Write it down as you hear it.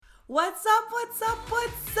What's up,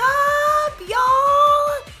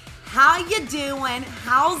 y'all? How you doing?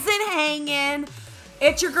 How's it hanging?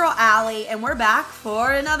 It's your girl, Allie, and we're back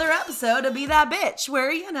for another episode of Be That Bitch, where,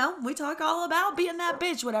 we talk all about being that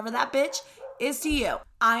bitch, whatever that bitch is to you.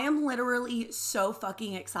 I am literally so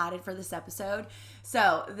fucking excited for this episode.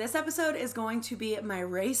 So, this episode is going to be my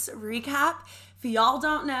race recap. If y'all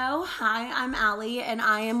don't know, hi, I'm Allie, and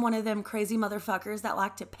I am one of them crazy motherfuckers that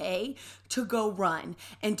like to pay to go run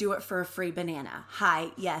and do it for a free banana. Hi,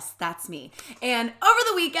 yes, that's me. And over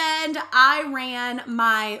the weekend, I ran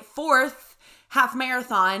my fourth half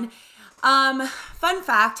marathon. Fun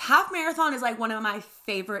fact, half marathon is like one of my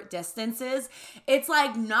favorite distances. It's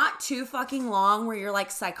like not too fucking long where you're like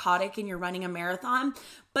psychotic and you're running a marathon,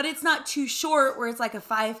 but it's not too short where it's like a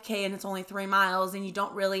 5K and it's only 3 miles and you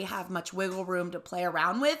don't really have much wiggle room to play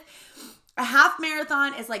around with. A half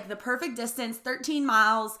marathon is like the perfect distance, 13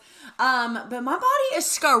 miles. But my body is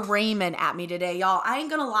screaming at me today, y'all. I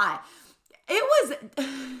ain't gonna lie.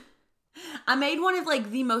 I made one of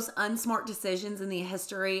like the most unsmart decisions in the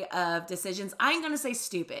history of decisions. I ain't gonna say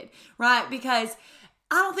stupid, right? Because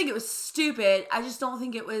I don't think it was stupid. I just don't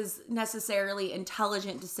think it was necessarily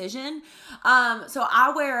intelligent decision. So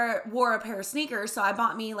I wore a pair of sneakers. So I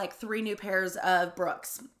bought me like 3 new pairs of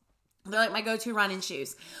Brooks. They're like my go-to running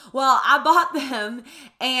shoes. Well, I bought them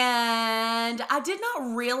and I did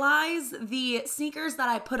not realize the sneakers that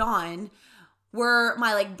I put on were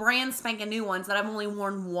my like brand spanking new ones that I've only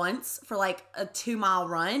worn once for like a 2-mile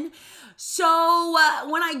run. So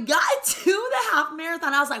when I got to the half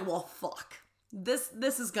marathon, I was like, well, fuck, this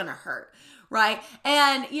is gonna hurt, right?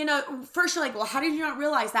 And first you're like, well, how did you not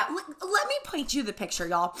realize that? Let me paint you the picture,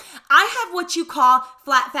 y'all. I have what you call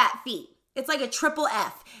flat fat feet. It's like a triple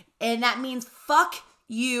F, and that means fuck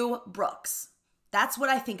you, Brooks. That's what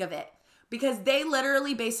I think of it. Because they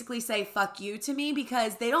literally basically say fuck you to me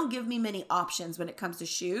because they don't give me many options when it comes to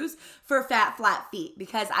shoes for fat, flat feet.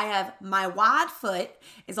 Because I have my wide foot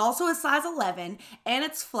is also a size 11 and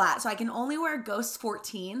it's flat. So I can only wear Ghost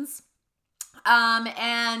 14s.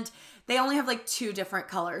 And they only have like 2 different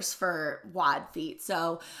colors for wide feet.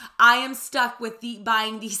 So I am stuck with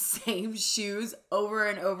buying these same shoes over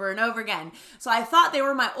and over and over again. So I thought they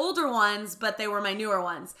were my older ones, but they were my newer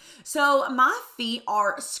ones. So my feet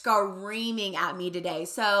are screaming at me today.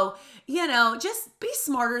 So, just be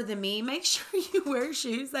smarter than me. Make sure you wear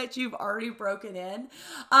shoes that you've already broken in.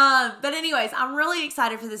 But anyways, I'm really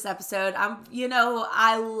excited for this episode.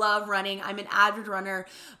 I love running. I'm an avid runner,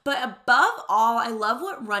 but above all, I love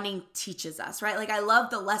what running teaches us, right? Like I love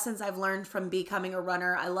the lessons I've learned from becoming a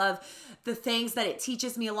runner. I love the things that it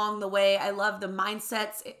teaches me along the way. I love the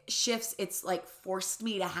mindsets shifts it's like forced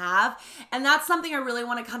me to have. And that's something I really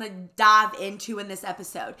want to kind of dive into in this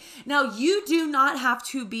episode. Now, you do not have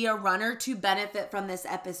to be a runner to benefit from this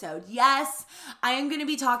episode. Yes, I am going to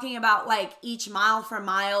be talking about like each mile for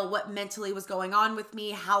mile, what mentally was going on with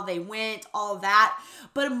me, how they went, all that.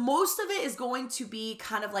 But most of it is going to be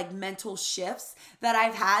kind of like mental shifts that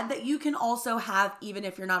I've had that you can also have even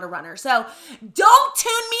if you're not a runner. So don't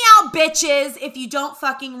tune me out, bitches, if you don't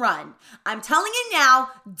fucking run. I'm telling you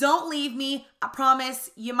now, don't leave me. I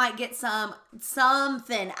promise you might get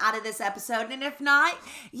something out of this episode. And if not,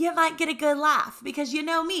 you might get a good laugh because you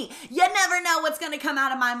know me. You never know what's going to come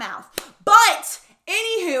out of my mouth. But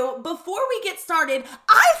anywho, before we get started,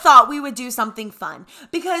 I thought we would do something fun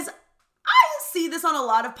because I see this on a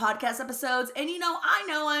lot of podcast episodes, and I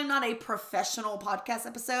know I'm not a professional podcast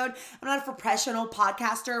episode. I'm not a professional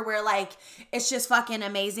podcaster where like it's just fucking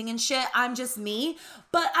amazing and shit. I'm just me.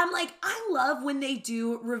 But I'm like, I love when they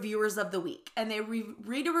do reviewers of the week and they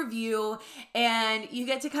read a review and you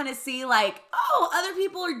get to kind of see like, oh, other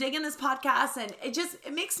people are digging this podcast and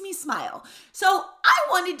it makes me smile. So I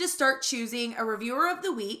wanted to start choosing a reviewer of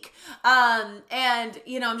the week. And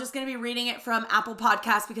I'm just going to be reading it from Apple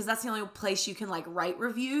Podcasts because that's the only place you can like write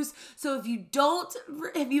reviews. So if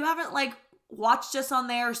you haven't like watched us on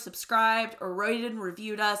there, subscribed or rated and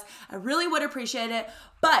reviewed us, I really would appreciate it.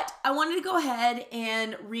 But I wanted to go ahead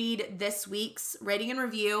and read this week's rating and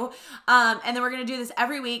review. And then we're going to do this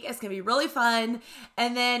every week. It's going to be really fun.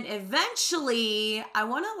 And then eventually I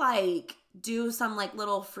want to like do some like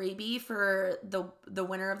little freebie for the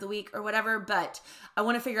winner of the week or whatever, but I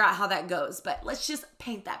want to figure out how that goes. But let's just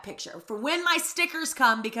paint that picture for when my stickers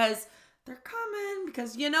come because they're coming,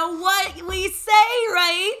 because you know what we say,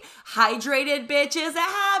 right? Hydrated bitch is a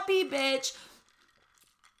happy bitch.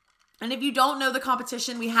 And if you don't know the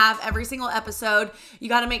competition we have every single episode, you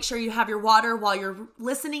got to make sure you have your water while you're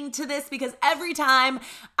listening to this, because every time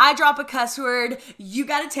I drop a cuss word, you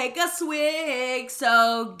got to take a swig.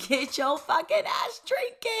 So get your fucking ass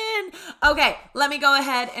drinking. Okay, let me go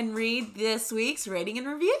ahead and read this week's rating and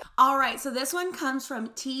review. All right, so this one comes from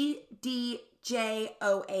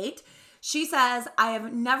TDJ08. She says, I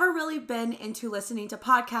have never really been into listening to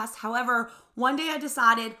podcasts. However, one day I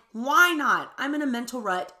decided, why not? I'm in a mental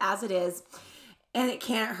rut as it is, and it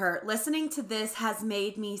can't hurt. Listening to this has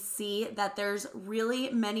made me see that there's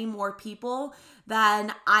really many more people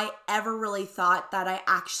than I ever really thought that I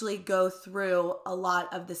actually go through a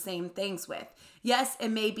lot of the same things with. Yes, it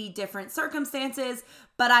may be different circumstances,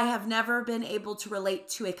 but I have never been able to relate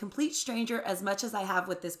to a complete stranger as much as I have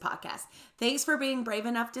with this podcast. Thanks for being brave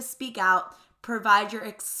enough to speak out, provide your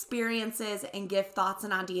experiences, and give thoughts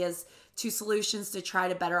and ideas to solutions to try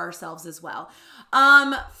to better ourselves as well.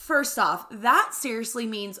 First off, that seriously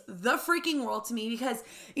means the freaking world to me, because,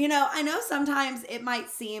 I know sometimes it might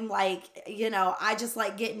seem like, I just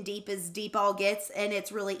like getting deep as deep all gets, and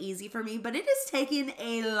it's really easy for me, but it is taking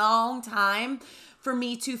a long time for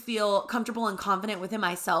me to feel comfortable and confident within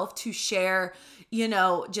myself to share,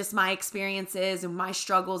 just my experiences and my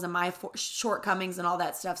struggles and my shortcomings and all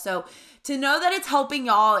that stuff. So to know that it's helping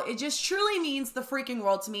y'all, it just truly means the freaking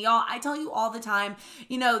world to me. Y'all, I tell you all the time,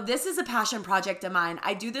 this is a passion project of mine.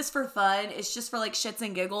 I do this for fun. It's just for like shits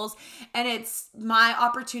and giggles. And it's my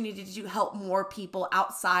opportunity to help more people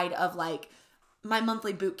outside of like my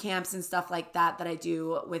monthly boot camps and stuff like that I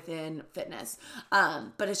do within fitness.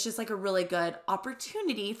 But it's just like a really good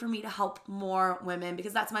opportunity for me to help more women,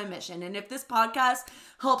 because that's my mission. And if this podcast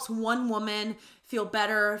helps one woman feel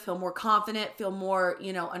better, feel more confident, feel more,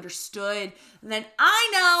 understood, then I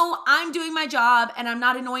know I'm doing my job and I'm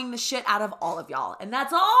not annoying the shit out of all of y'all. And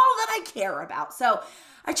that's all that I care about. So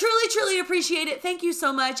I truly, truly appreciate it. Thank you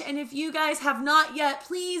so much. And if you guys have not yet,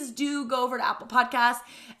 please do go over to Apple Podcasts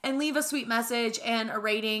and leave a sweet message and a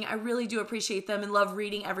rating. I really do appreciate them and love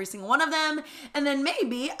reading every single one of them. And then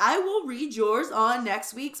maybe I will read yours on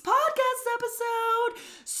next week's podcast episode.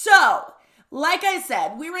 So, like I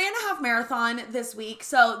said, we ran a half marathon this week.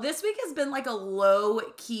 So this week has been like a low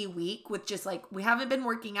key week with just like, we haven't been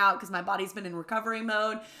working out because my body's been in recovery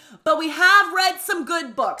mode, but we have read some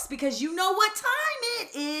good books, because you know what time it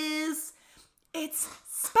is. It's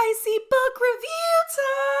spicy book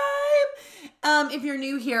review time. If you're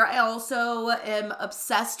new here, I also am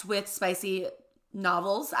obsessed with spicy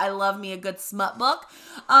novels. I love me a good smut book.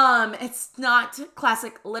 It's not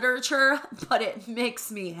classic literature, but it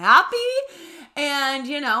makes me happy. And,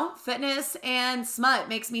 fitness and smut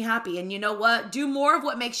makes me happy. And you know what? Do more of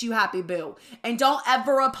what makes you happy, boo. And don't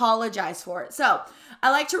ever apologize for it. So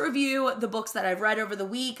I like to review the books that I've read over the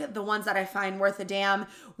week, the ones that I find worth a damn.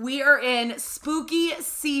 We are in spooky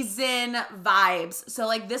season vibes. So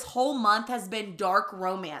like this whole month has been dark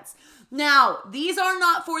romance. Now, these are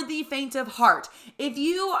not for the faint of heart. If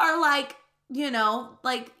you are like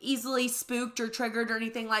easily spooked or triggered or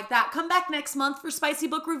anything like that, come back next month for spicy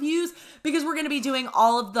book reviews, because we're going to be doing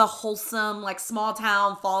all of the wholesome, like small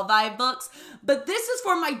town fall vibe books. But this is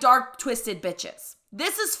for my dark, twisted bitches.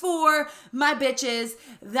 This is for my bitches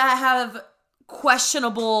that have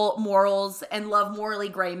questionable morals and love morally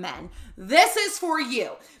gray men. This is for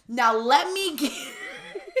you. Now, let me get...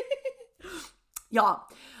 Y'all.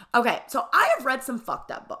 Okay, so I have read some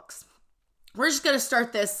fucked up books. We're just going to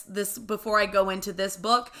start this before I go into this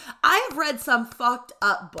book. I have read some fucked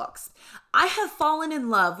up books. I have fallen in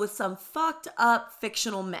love with some fucked up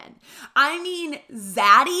fictional men. I mean,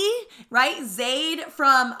 Zaddy, right? Zaid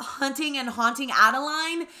from Hunting and Haunting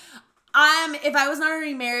Adeline. If I was not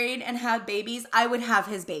already married and had babies, I would have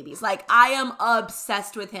his babies. Like, I am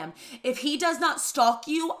obsessed with him. If he does not stalk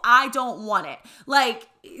you, I don't want it. Like,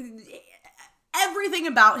 everything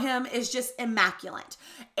about him is just immaculate.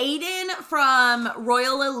 Aiden from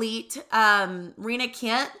Royal Elite, Rena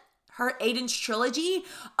Kent, her Aiden's trilogy,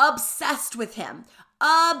 obsessed with him.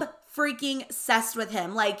 Freaking obsessed with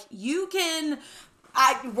him. Like, you can...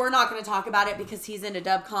 we're not going to talk about it because he's into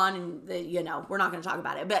DubCon and, we're not going to talk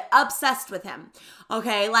about it. But obsessed with him.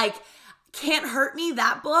 Okay? Like, Can't Hurt Me,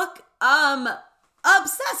 that book,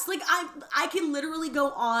 obsessed. Like, I can literally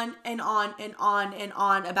go on and on and on and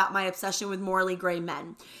on about my obsession with morally gray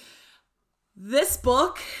men. This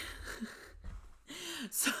book,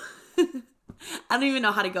 so I don't even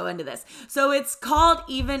know how to go into this. So it's called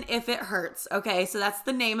Even If It Hurts. Okay, so that's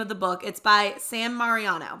the name of the book. It's by Sam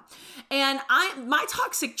Mariano. And my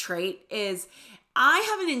toxic trait is I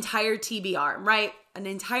have an entire TBR, right? An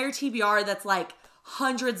entire TBR that's like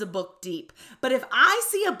hundreds of book deep. But if I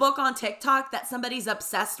see a book on TikTok that somebody's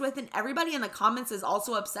obsessed with and everybody in the comments is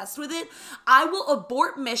also obsessed with it, I will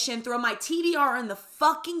abort mission, throw my TBR in the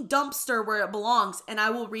fucking dumpster where it belongs, and I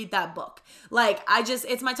will read that book. Like,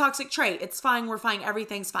 it's my toxic trait. It's fine. We're fine.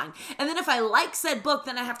 Everything's fine. And then if I like said book,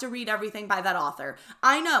 then I have to read everything by that author.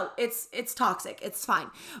 I know it's toxic. It's fine.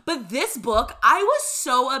 But this book, I was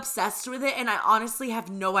so obsessed with it, and I honestly have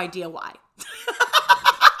no idea why.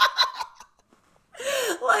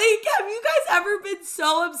 Like, have you guys ever been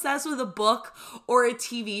so obsessed with a book or a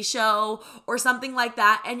TV show or something like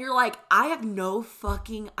that, and you're like, I have no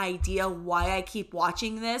fucking idea why I keep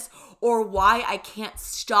watching this or why I can't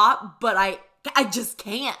stop, but I just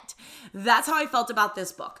can't. That's how I felt about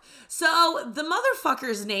this book. So the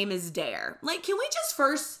motherfucker's name is Dare. Like, can we just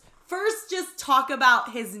first just talk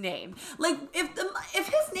about his name? Like, if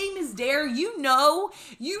his name is Dare, you know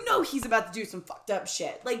he's about to do some fucked up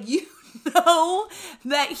shit. Like, you know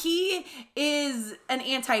that he is an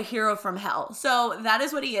anti-hero from hell. So that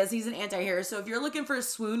is what he is. He's an anti-hero. So if you're looking for a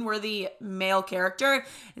swoon-worthy male character,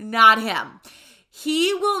 not him.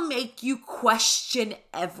 He will make you question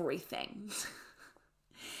everything.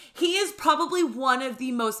 He is probably one of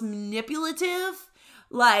the most manipulative,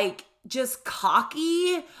 like, just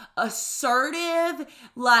cocky, assertive,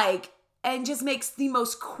 like, and just makes the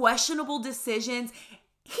most questionable decisions.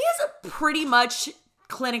 He is a pretty much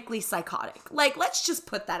clinically psychotic. Like, let's just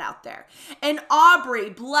put that out there. And Aubrey,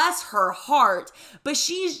 bless her heart, but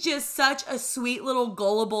she's just such a sweet little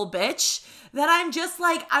gullible bitch that I'm just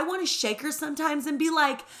like, I want to shake her sometimes and be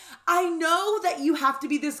like, I know that you have to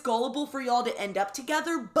be this gullible for y'all to end up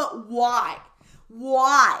together, but why?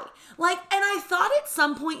 Why? Like, and I thought at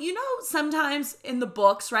some point, you know, sometimes in the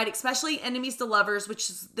books, right, especially enemies to lovers, which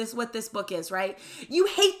is what this book is, right? You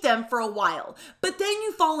hate them for a while, but then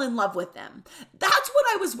you fall in love with them. That's what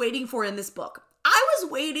I was waiting for in this book. I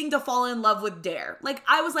was waiting to fall in love with Dare. Like,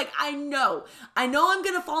 I was like, I know I'm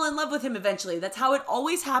going to fall in love with him eventually. That's how it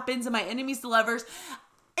always happens in my enemies to lovers.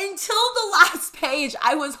 Until the last page,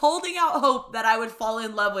 I was holding out hope that I would fall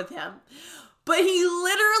in love with him. But he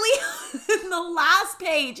literally, in the last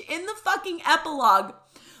page, in the fucking epilogue,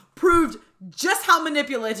 proved just how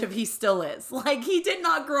manipulative he still is. Like, he did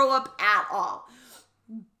not grow up at all.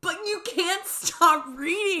 But you can't stop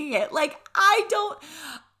reading it. Like,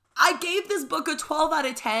 I gave this book a 12 out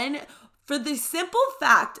of 10 for the simple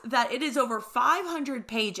fact that it is over 500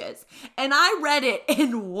 pages. And I read it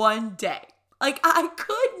in one day. Like, I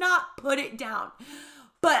could not put it down.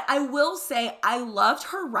 But I will say I loved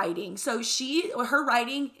her writing. So her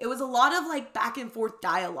writing, it was a lot of like back and forth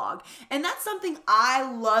dialogue. And that's something I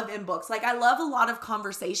love in books. Like, I love a lot of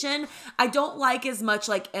conversation. I don't like as much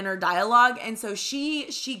like inner dialogue. And so she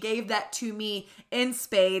gave that to me in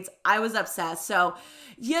spades. I was obsessed. So,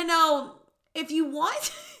 you know, if you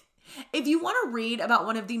want to read about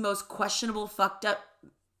one of the most questionable, fucked up,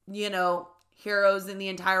 you know, anti-heroes in the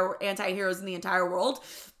entire world,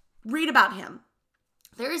 read about him.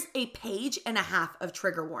 There's a page and a half of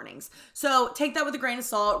trigger warnings. So take that with a grain of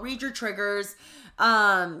salt, read your triggers,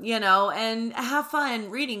 you know, and have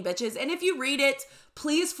fun reading, bitches. And if you read it,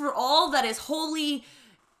 please, for all that is holy,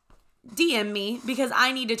 DM me, because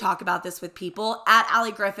I need to talk about this with people at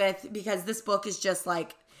Allie Griffith, because this book is just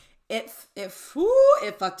like, it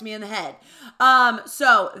fucked me in the head.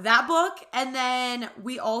 So that book, and then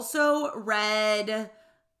we also read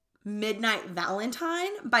Midnight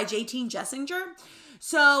Valentine by J.T. Jessinger.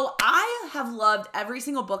 So I have loved every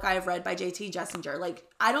single book I have read by J.T. Jessinger. Like,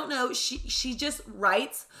 I don't know, she just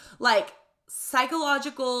writes like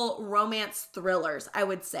psychological romance thrillers, I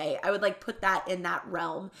would say. I would like put that in that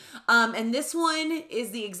realm. And this one is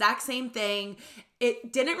the exact same thing.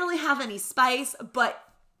 It didn't really have any spice, but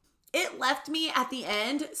it left me at the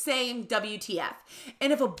end saying WTF.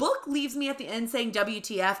 And if a book leaves me at the end saying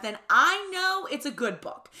WTF, then I know it's a good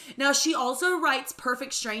book. Now, she also writes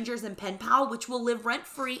Perfect Strangers and Pen Pal, which will live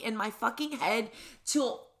rent-free in my fucking head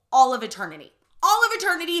till all of eternity. All of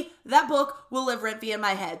eternity, that book will live rent-free in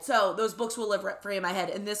my head. So those books will live rent-free in my head.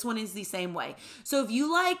 And this one is the same way. So if you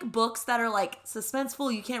like books that are like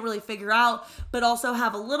suspenseful, you can't really figure out, but also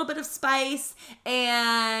have a little bit of spice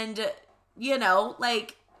and, you know,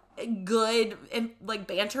 like good and like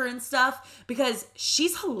banter and stuff, because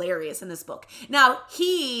she's hilarious in this book. Now,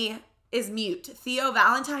 he is mute. Theo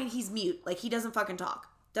Valentine, he's mute. Like, he doesn't fucking talk.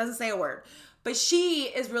 Doesn't say a word. But she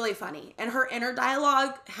is really funny, and her inner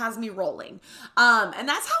dialogue has me rolling. And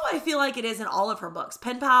that's how I feel like it is in all of her books.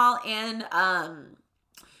 Pen Pal and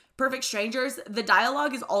Perfect Strangers, the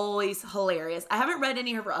dialogue is always hilarious. I haven't read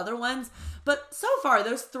any of her other ones, but so far,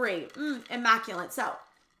 those three, immaculate. So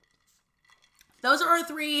those are our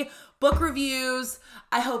 3 book reviews.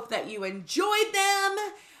 I hope that you enjoyed them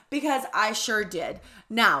because I sure did.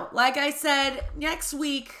 Now, like I said, next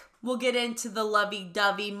week we'll get into the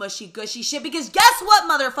lovey-dovey, mushy-gushy shit because guess what,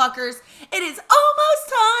 motherfuckers? It is almost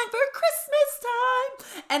time for Christmas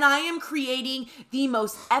time. And I am creating the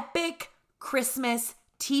most epic Christmas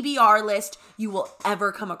TBR list you will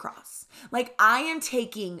ever come across. Like, I am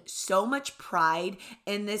taking so much pride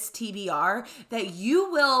in this TBR that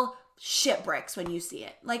you will shit bricks when you see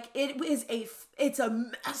it. Like, it's a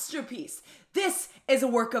masterpiece. This is a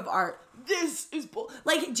work of art. This is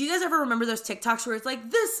like, do you guys ever remember those TikToks where it's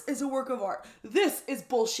like, this is a work of art. This is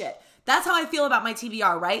bullshit. That's how I feel about my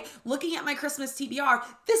TBR, right? Looking at my Christmas TBR,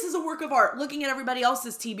 this is a work of art. Looking at everybody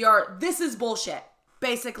else's TBR, this is bullshit.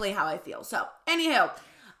 Basically how I feel. So, anywho,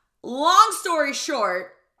 long story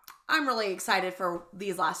short, I'm really excited for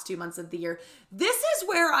these last 2 months of the year. This is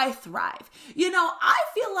where I thrive. I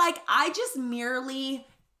feel like I just merely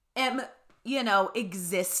am,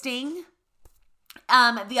 existing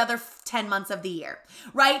the other 10 months of the year,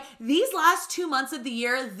 right? These last 2 months of the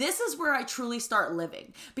year, this is where I truly start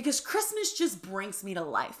living because Christmas just brings me to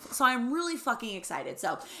life. So I'm really fucking excited.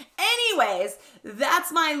 So anyways,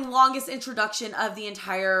 that's my longest introduction of the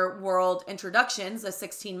entire world introductions, a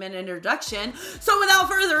 16-minute introduction. So without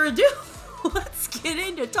further ado, let's get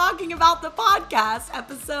into talking about the podcast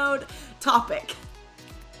episode topic.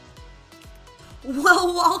 Well,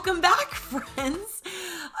 welcome back, friends.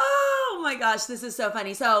 Oh my gosh, this is so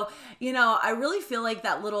funny. So, I really feel like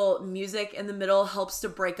that little music in the middle helps to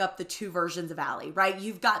break up the 2 versions of Allie, right?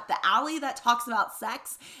 You've got the Allie that talks about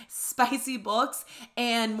sex, spicy books,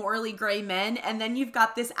 and morally gray men. And then you've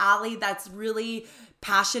got this Allie that's really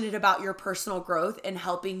passionate about your personal growth and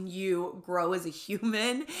helping you grow as a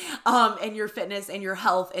human, and your fitness and your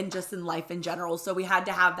health and just in life in general. So we had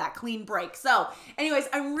to have that clean break. So anyways,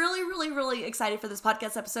 I'm really, really, really excited for this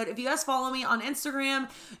podcast episode. If you guys follow me on Instagram,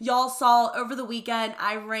 y'all saw over the weekend,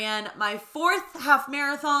 I ran my 4th half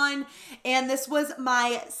marathon, and this was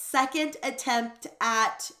my 2nd attempt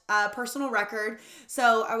at personal record.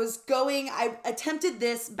 So I attempted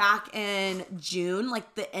this back in June,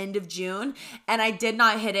 like the end of June, and I did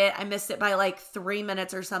not hit it. I missed it by like 3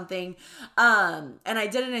 minutes or something. And I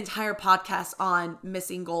did an entire podcast on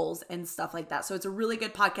missing goals and stuff like that. So it's a really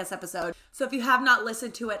good podcast episode. So if you have not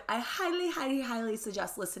listened to it, I highly, highly, highly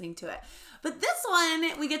suggest listening to it. But this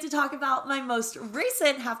one, we get to talk about my most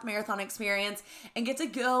recent half marathon experience and get to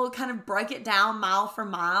go kind of break it down mile for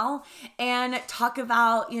mile and talk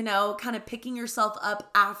about, kind of picking yourself up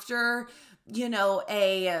after,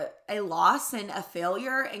 a loss and a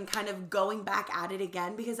failure and kind of going back at it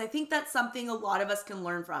again, because I think that's something a lot of us can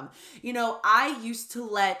learn from. I used to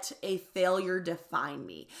let a failure define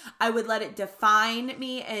me. I would let it define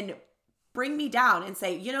me and bring me down and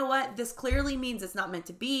say, you know what, this clearly means it's not meant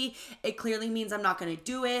to be. It clearly means I'm not going to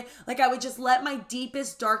do it. Like, I would just let my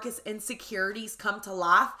deepest, darkest insecurities come to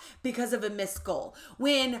life because of a missed goal.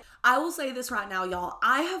 When I will say this right now, y'all,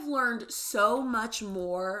 I have learned so much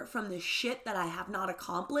more from the shit that I have not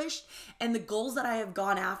accomplished and the goals that I have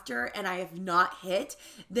gone after and I have not hit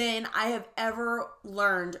than I have ever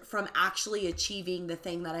learned from actually achieving the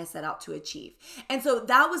thing that I set out to achieve. And so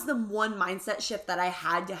that was the one mindset shift that I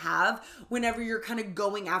had to have whenever you're kind of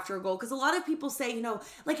going after a goal. Because a lot of people say,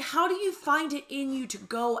 like, how do you find it in you to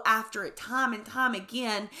go after it time and time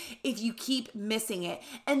again if you keep missing it?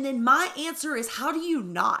 And then my answer is, how do you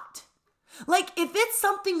not? Like, if it's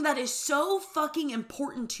something that is so fucking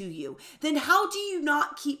important to you, then how do you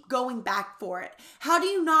not keep going back for it? How do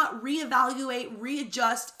you not reevaluate,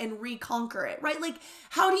 readjust, and reconquer it, right? Like,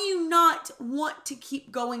 how do you not want to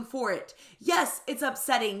keep going for it? Yes, it's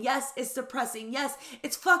upsetting. Yes, it's depressing. Yes,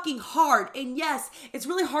 it's fucking hard. And yes, it's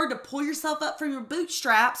really hard to pull yourself up from your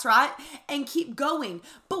bootstraps, right? And keep going.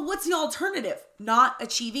 But what's the alternative? Not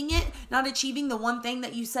achieving it, not achieving the one thing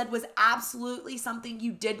that you said was absolutely something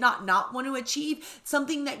you did not want to achieve,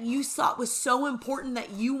 something that you thought was so important that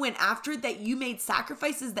you went after it, that you made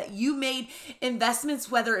sacrifices, that you made investments,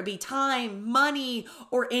 whether it be time, money,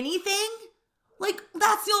 or anything. Like,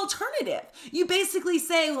 that's the alternative. You basically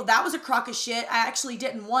say, well, that was a crock of shit. I actually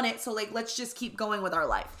didn't want it. So, like, let's just keep going with our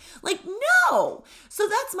life. Like, no. So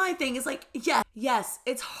that's my thing is like, yes,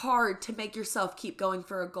 it's hard to make yourself keep going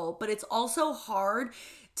for a goal, but it's also hard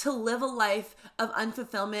to live a life of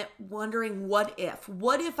unfulfillment, wondering what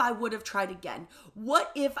if I would have tried again?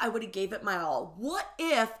 What if I would have gave it my all? What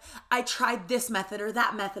if I tried this method or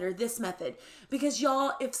that method or this method? Because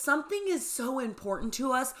y'all, if something is so important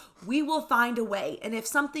to us, we will find a way. And if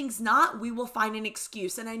something's not, we will find an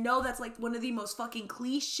excuse. And I know that's like one of the most fucking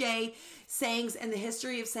cliche sayings in the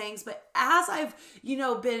history of sayings, but as I've,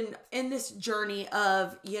 been in this journey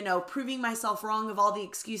of, proving myself wrong of all the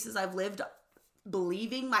excuses I've lived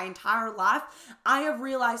believing my entire life, I have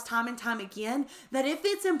realized time and time again that if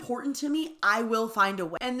it's important to me, I will find a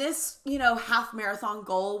way. And this, half marathon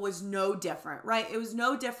goal was no different, right? It was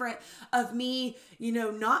no different of me,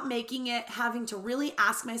 not making it, having to really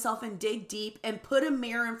ask myself and dig deep and put a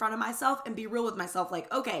mirror in front of myself and be real with myself.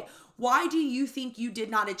 Like, okay, why do you think you did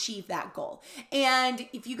not achieve that goal? And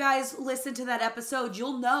if you guys listen to that episode,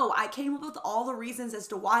 you'll know I came up with all the reasons as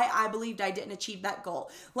to why I believed I didn't achieve that goal.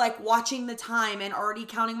 Like watching the time and already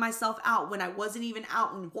counting myself out when I wasn't even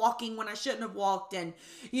out, and walking when I shouldn't have walked, and,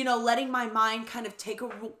 letting my mind kind of take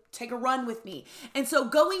a run with me. And so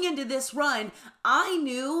going into this run, I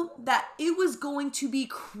knew that it was going to be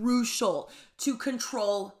crucial to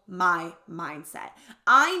control my mindset.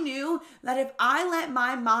 I knew that if I let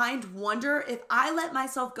my mind wander, if I let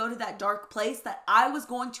myself go to that dark place, that I was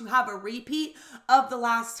going to have a repeat of the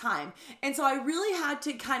last time. And so I really had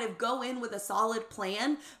to kind of go in with a solid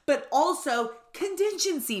plan, but also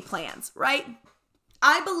contingency plans, right?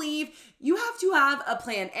 I believe you have to have a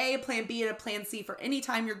plan A, a plan B, and a plan C for any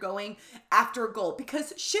time you're going after a goal,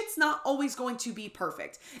 because shit's not always going to be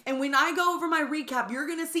perfect. And when I go over my recap, you're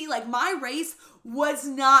going to see like my race was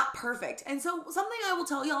not perfect. And so something I will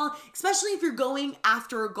tell y'all, especially if you're going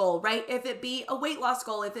after a goal, right? If it be a weight loss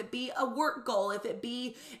goal, if it be a work goal, if it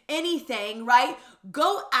be anything, right?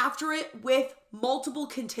 Go after it with multiple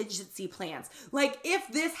contingency plans. Like, if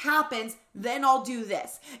this happens, then I'll do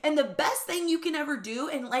this. And the best thing you can ever do,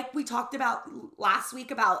 and like we talked about last week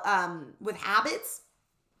about with habits,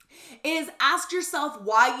 is ask yourself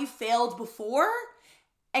why you failed before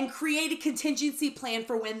and create a contingency plan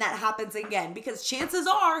for when that happens again, because chances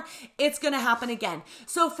are it's going to happen again.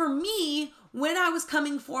 So for me, when I was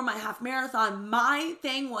coming for my half marathon, my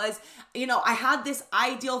thing was, I had this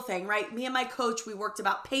ideal thing, right? Me and my coach, we worked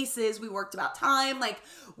about paces, we worked about time, like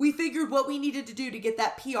we figured what we needed to do to get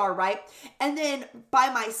that PR, right? And then by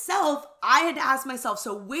myself, I had to ask myself,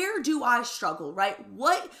 so where do I struggle, right?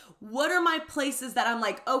 What are my places that I'm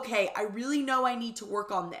like, okay, I really know I need to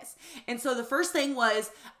work on this. And so the first thing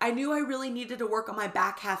was, I knew I really needed to work on my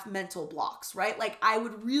back half mental blocks, right? Like I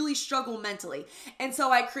would really struggle mentally. And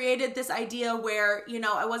so I created this idea where,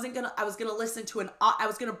 I was going to listen to I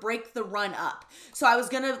was going to break the run up. So I was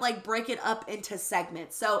going to like break it up into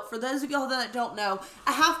segments. So for those of y'all that don't know,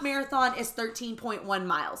 a half marathon is 13.1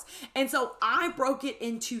 miles. And so I broke it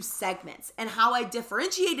into segments, and how I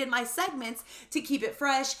differentiated my segments to keep it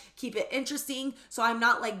fresh, keep it interesting, so I'm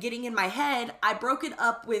not like getting in my head, I broke it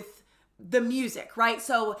up with the music, right?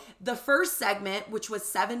 So the first segment, which was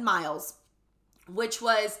 7 miles, which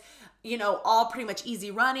was, all pretty much easy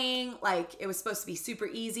running, like it was supposed to be super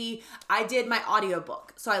easy. I did my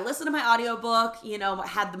audiobook. So I listened to my audiobook, I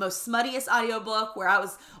had the most smuttiest audiobook where I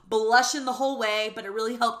was blushing the whole way, but it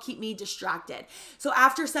really helped keep me distracted. So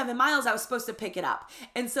after 7 miles, I was supposed to pick it up.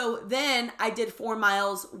 And so then I did 4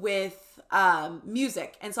 miles with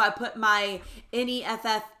music. And so I put my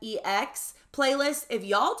NEFFEX playlist. If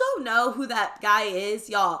y'all don't know who that guy is,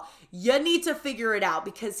 y'all, you need to figure it out,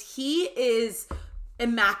 because he is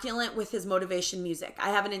immaculate with his motivation music. I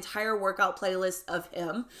have an entire workout playlist of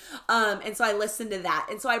him. And so I listened to that.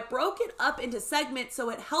 And so I broke it up into segments, so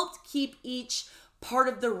it helped keep each part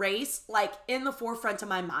of the race like in the forefront of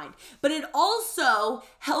my mind. But it also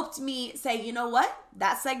helped me say, you know what?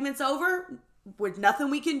 That segment's over. With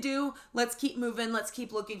nothing we can do, let's keep moving, let's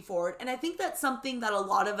keep looking forward. And I think that's something that a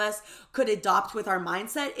lot of us could adopt with our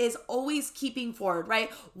mindset, is always keeping forward,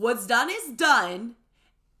 right? What's done is done.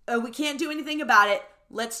 We can't do anything about it.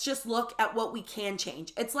 Let's just look at what we can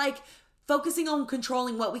change. It's like focusing on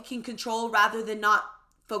controlling what we can control rather than not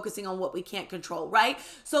focusing on what we can't control, right?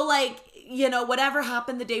 So like, whatever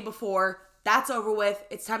happened the day before, that's over with.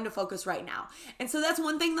 It's time to focus right now. And so that's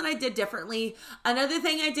one thing that I did differently. Another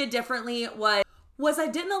thing I did differently was I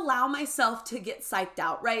didn't allow myself to get psyched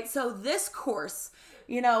out, right? So this course,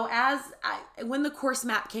 when the course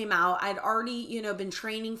map came out, I'd already, been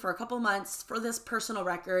training for a couple months for this personal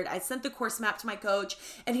record. I sent the course map to my coach,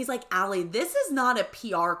 and he's like, Allie, this is not a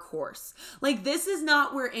PR course. Like, this is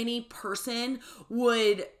not where any person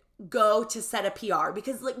would go to set a PR,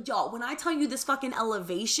 because like, y'all, when I tell you this fucking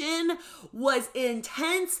elevation was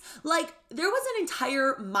intense, like there was an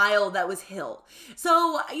entire mile that was hill.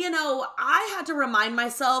 So, I had to remind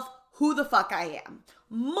myself who the fuck I am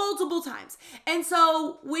multiple times. And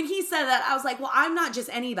so when he said that, I was like, well, I'm not just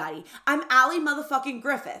anybody. I'm Allie motherfucking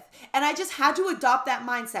Griffith. And I just had to adopt that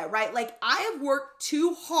mindset, right? Like, I have worked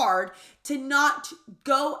too hard to not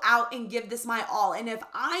go out and give this my all. And if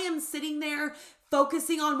I am sitting there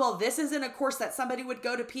focusing on, well, this isn't a course that somebody would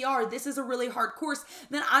go to PR, this is a really hard course,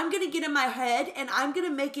 then I'm going to get in my head and I'm going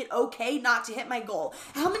to make it okay not to hit my goal.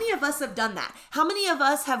 How many of us have done that? How many of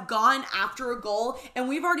us have gone after a goal and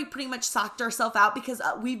we've already pretty much socked ourselves out because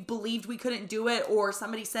we believed we couldn't do it, or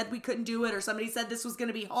somebody said we couldn't do it, or somebody said this was going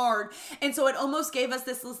to be hard. And so it almost gave us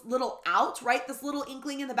this little out, right? This little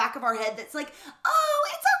inkling in the back of our head that's like, oh,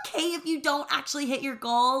 it's okay if you don't actually hit your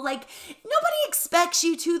goal. Like, nobody expects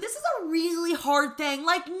you to. This is a really hard thing.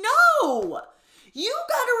 Like, no, you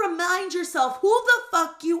gotta remind yourself who the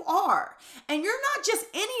fuck you are. And you're not just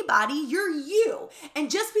anybody, you're you. And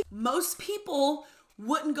just because most people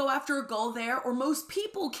wouldn't go after a goal there, or most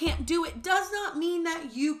people can't do it, does not mean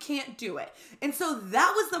that you can't do it. And so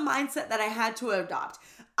that was the mindset that I had to adopt.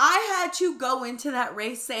 I had to go into that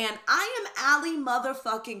race saying, I am Allie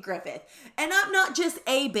motherfucking Griffith. And I'm not just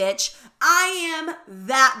a bitch. I am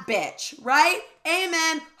that bitch, right?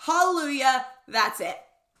 Amen. Hallelujah. That's it.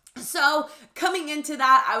 So coming into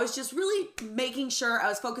that, I was just really making sure I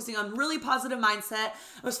was focusing on really positive mindset.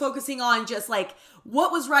 I was focusing on just like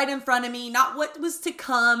what was right in front of me, not what was to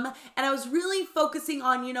come. And I was really focusing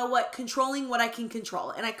on, controlling what I can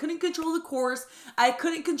control. And I couldn't control the course. I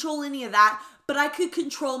couldn't control any of that. But I could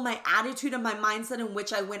control my attitude and my mindset in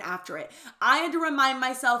which I went after it. I had to remind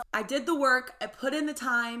myself, I did the work, I put in the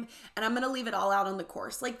time, and I'm going to leave it all out on the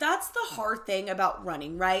course. Like, that's the hard thing about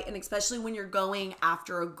running, right? And especially when you're going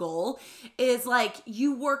after a goal, is like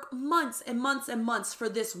you work months and months and months for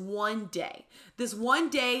this one day. This one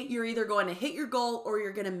day, you're either going to hit your goal or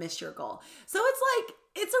you're going to miss your goal. So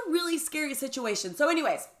it's a really scary situation. So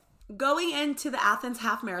anyways, going into the Athens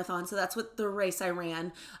Half Marathon, so that's what the race I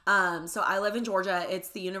ran. So I live in Georgia.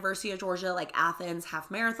 It's the University of Georgia, like Athens Half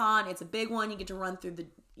Marathon. It's a big one. You get to run through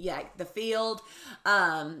the field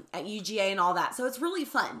at UGA and all that. So it's really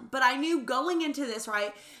fun. But I knew going into this,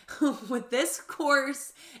 right, with this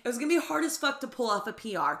course, it was going to be hard as fuck to pull off a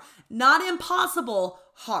PR. Not impossible,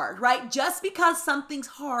 hard, right? Just because something's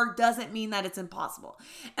hard doesn't mean that it's impossible.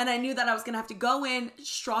 And I knew that I was going to have to go in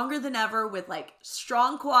stronger than ever with like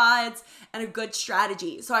strong quads and a good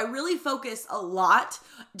strategy. So I really focused a lot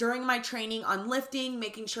during my training on lifting,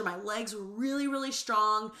 making sure my legs were really, really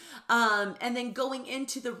strong. And then going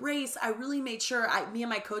into the race, I really made sure me and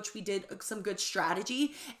my coach, we did some good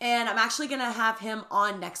strategy. And I'm actually going to have him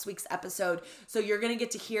on next week's episode. So you're going to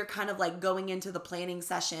get to hear kind of like going into the planning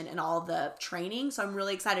session and all the training. So I'm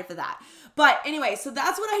really excited for that. But anyway, so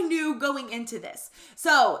that's what I knew going into this.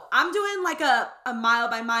 So I'm doing like a mile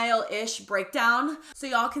by mile-ish breakdown so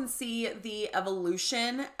y'all can see the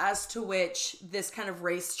evolution as to which this kind of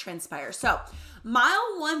race transpires. So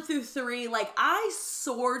mile 1 through 3, like I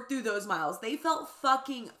soared through those miles. They felt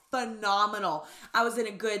fucking phenomenal. I was in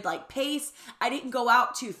a good like pace. I didn't go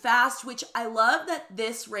out too fast, which I love that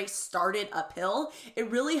this race started uphill.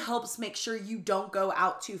 It really helps make sure you don't go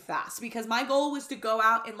out too fast, because my goal was to go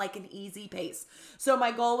out in like an easy pace. So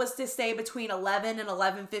my goal was to stay between 11 and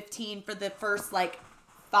 11:15 for the first like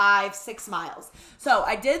 5-6 miles. So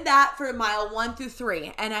I did that for mile 1 through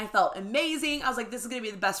 3 and I felt amazing. I was like, this is going to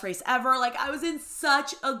be the best race ever. Like I was in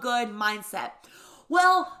such a good mindset.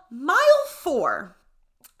 Well, mile 4,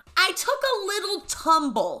 I took a little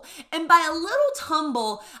tumble. And by a little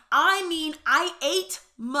tumble, I mean I ate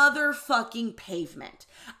motherfucking pavement.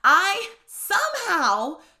 I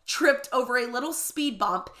somehow tripped over a little speed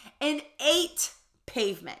bump and ate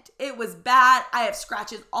pavement. It was bad. I have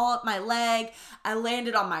scratches all up my leg. I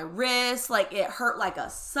landed on my wrist. Like it hurt like a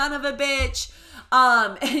son of a bitch.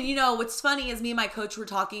 And you know, what's funny is me and my coach were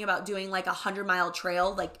talking about doing like a 100-mile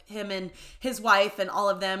trail, like him and his wife and all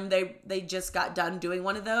of them, they just got done doing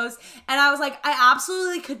one of those. And I was like, I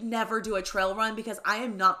absolutely could never do a trail run because I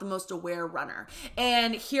am not the most aware runner.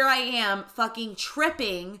 And here I am fucking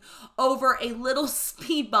tripping over a little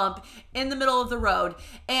speed bump in the middle of the road.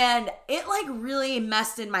 And it like really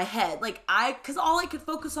messed in my head. Like cause all I could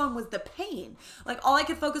focus on was the pain. Like all I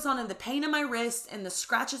could focus on is the pain in my wrist and the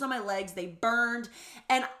scratches on my legs. They burned.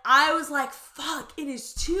 And I was like, fuck, it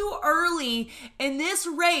is too early in this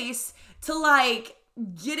race to like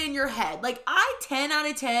get in your head. Like I 10 out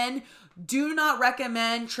of 10 do not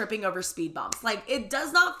recommend tripping over speed bumps. Like, it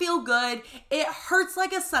does not feel good. It hurts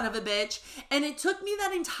like a son of a bitch. And it took me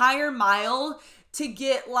that entire mile to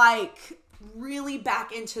get like really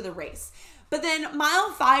back into the race. But then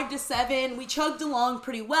mile 5 to 7, we chugged along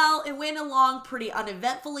pretty well. It went along pretty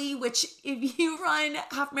uneventfully, which if you run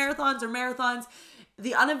half marathons or marathons,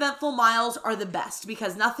 the uneventful miles are the best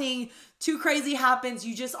because nothing too crazy happens.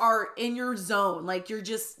 You just are in your zone. Like you're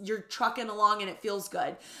trucking along and it feels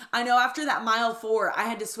good. I know after that mile 4, I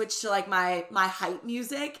had to switch to like my hype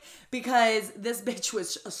music because this bitch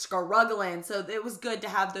was struggling. So it was good to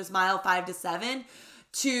have those mile 5 to 7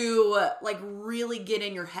 to like really get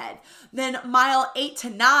in your head. Then mile 8 to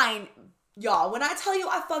 9, y'all, when I tell you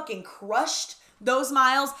I fucking crushed those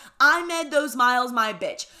miles, I made those miles my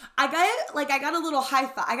bitch. I got a little high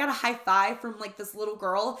five. I got a high five from like this little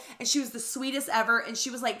girl and she was the sweetest ever. And she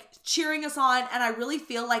was like cheering us on. And I really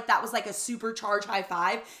feel like that was like a supercharged high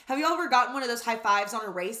five. Have you ever gotten one of those high fives on a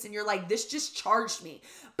race and you're like, this just charged me?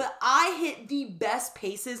 But I hit the best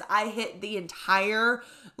paces. I hit the entire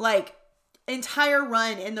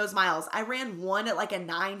run in those miles. I ran one at like a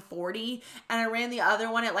 9:40 and I ran the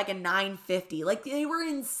other one at like a 9:50. Like they were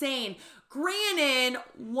insane. Granted,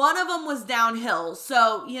 one of them was downhill.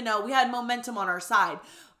 So, you know, we had momentum on our side.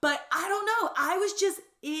 But I don't know. I was just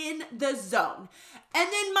in the zone. And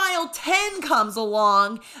then mile 10 comes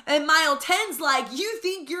along and mile 10's like, you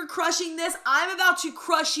think you're crushing this? I'm about to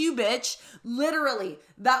crush you, bitch. Literally,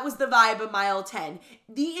 that was the vibe of mile 10.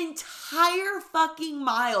 The entire fucking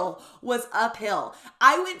mile was uphill.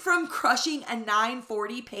 I went from crushing a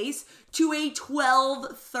 9:40 pace to a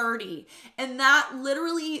 12:30. And that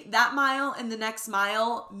mile and the next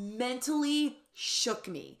mile mentally shook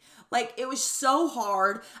me. Like, it was so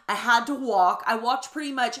hard. I had to walk. I walked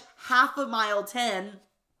pretty much half of mile 10.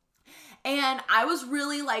 And I was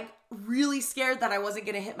really scared that I wasn't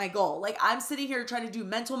going to hit my goal. Like, I'm sitting here trying to do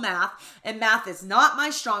mental math, and math is not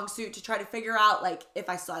my strong suit, to try to figure out, like, if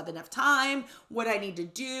I still have enough time, what I need to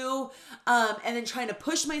do, and then trying to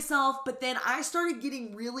push myself. But then I started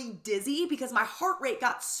getting really dizzy because my heart rate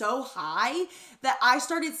got so high that I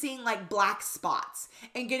started seeing, like, black spots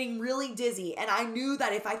and getting really dizzy. And I knew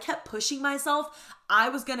that if I kept pushing myself, I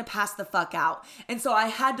was going to pass the fuck out. And so I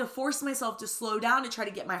had to force myself to slow down to try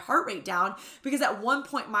to get my heart rate down, because at one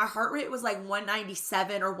point my heart rate was like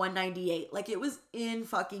 197 or 198. Like, it was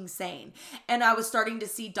insane. And I was starting to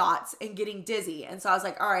see dots and getting dizzy. And so I was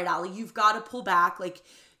like, all right, Allie, you've got to pull back. Like,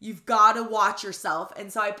 you've got to watch yourself.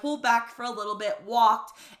 And so I pulled back for a little bit,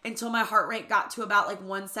 walked until my heart rate got to about like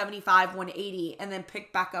 175, 180, and then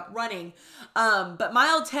picked back up running. But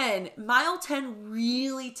mile 10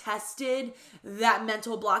 really tested that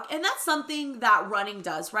mental block. And that's something that running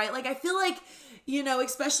does, right? Like, I feel like, you know,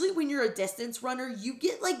 especially when you're a distance runner, you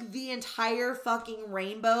get like the entire fucking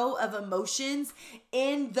rainbow of emotions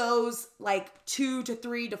in those like 2 to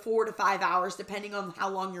 3 to 4 to 5 hours, depending on how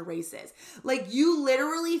long your race is. Like, you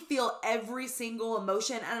literally feel every single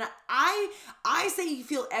emotion. And I say you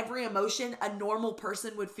feel every emotion a normal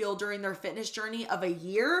person would feel during their fitness journey of a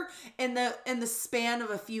year in the span of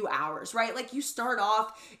a few hours, right? Like, you start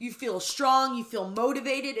off, you feel strong, you feel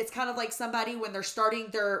motivated. It's kind of like somebody when they're starting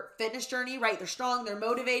their fitness journey, right? They're strong, they're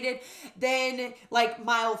motivated. Then like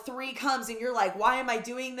mile 3 comes and you're like, why am I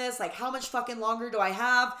doing this? Like, how much fucking longer do I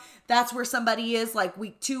have? That's where somebody is like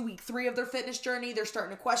week 2, week 3 of their fitness journey. They're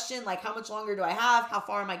starting to question, like, how much longer do I have? How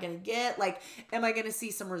far am I going to get? Like, am I going to see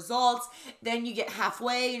some results? Then you get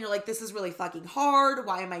halfway and you're like, this is really fucking hard.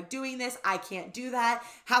 Why am I doing this? I can't do that.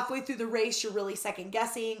 Halfway through the race, you're really second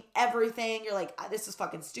guessing everything. You're like, this is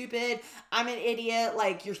fucking stupid. I'm an idiot.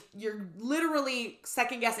 Like, you're literally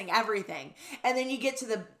second guessing everything. And then you get to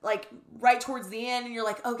the, like, right towards the end and you're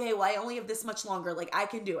like, okay, well, I only have this much longer. Like, I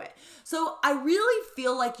can do it. So I really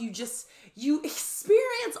feel like you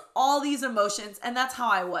experience all these emotions, and that's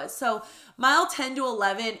how I was. So mile 10 to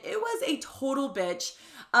 11, it was a total bitch.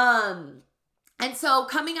 And so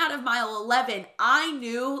coming out of mile 11, I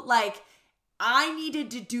knew like I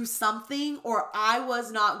needed to do something or I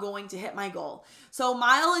was not going to hit my goal. So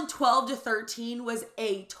mile in 12 to 13 was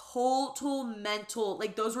a total mental,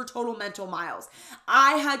 like those were total mental miles.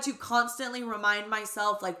 I had to constantly remind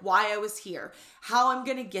myself like why I was here, how I'm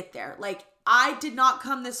going to get there. Like, I did not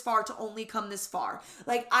come this far to only come this far.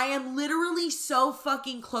 Like, I am literally so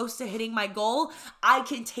fucking close to hitting my goal. I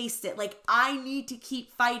can taste it. Like, I need to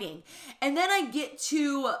keep fighting. And then I get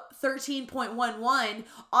to 13.11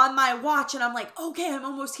 on my watch and I'm like, okay, I'm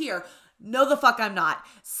almost here. No, the fuck I'm not.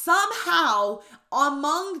 Somehow,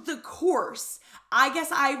 among the course, I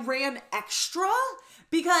guess I ran extra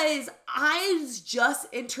because I was just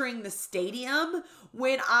entering the stadium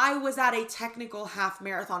when I was at a technical half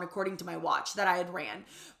marathon, according to my watch that I had ran.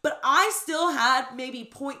 But I still had maybe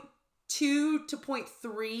 0.2 to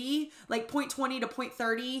 0.3, like 0.20 to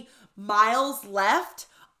 0.30 miles left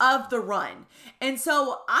of the run. And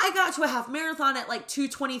so I got to a half marathon at like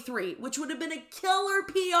 2:23, which would have been a killer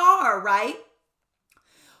PR, right?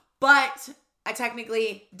 But I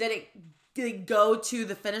technically didn't go to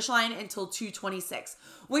the finish line until 2:26,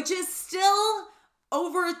 which is still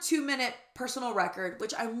over a 2-minute personal record,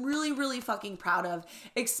 which I'm really, really fucking proud of,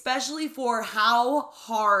 especially for how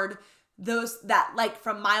hard that like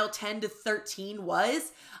from mile 10 to 13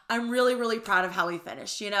 was. I'm really, really proud of how we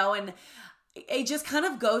finished, and it just kind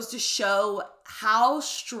of goes to show how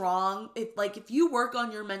strong, if you work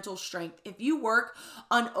on your mental strength, if you work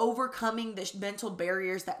on overcoming the mental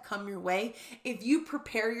barriers that come your way, if you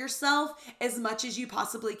prepare yourself as much as you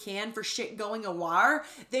possibly can for shit going awry,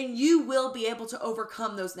 then you will be able to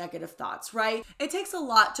overcome those negative thoughts, right? It takes a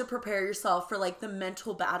lot to prepare yourself for like the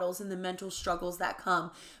mental battles and the mental struggles that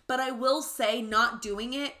come. But I will say not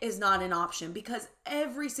doing it is not an option, because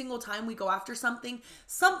every single time we go after something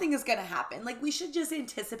is going to happen. Like, we should just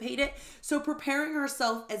anticipate it. So preparing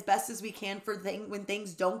ourselves as best as we can for when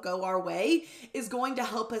things don't go our way is going to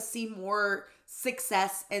help us see more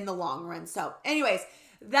success in the long run. So anyways,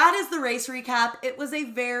 that is the race recap. It was a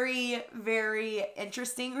very, very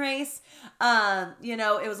interesting race.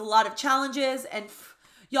 It was a lot of challenges, and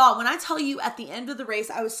y'all, when I tell you at the end of the race,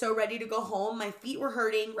 I was so ready to go home. My feet were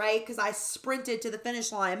hurting, right? Because I sprinted to the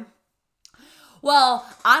finish line. Well,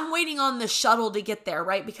 I'm waiting on the shuttle to get there,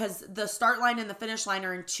 right? Because the start line and the finish line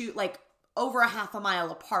are over a half a mile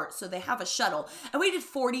apart. So they have a shuttle. I waited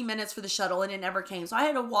 40 minutes for the shuttle and it never came. So I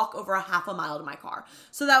had to walk over a half a mile to my car.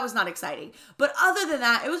 So that was not exciting. But other than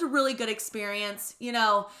that, it was a really good experience.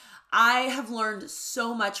 I have learned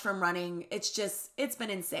so much from running. It's been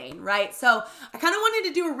insane, right? So I kind of wanted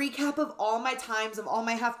to do a recap of all my times of all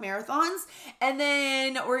my half marathons. And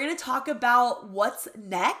then we're going to talk about what's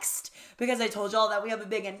next, because I told y'all that we have a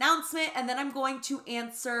big announcement. And then I'm going to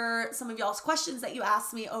answer some of y'all's questions that you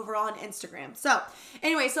asked me over on Instagram. So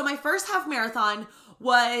anyway, my first half marathon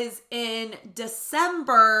was in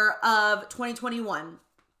December of 2021.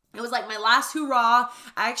 It was like my last hoorah.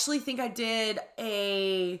 I actually think I did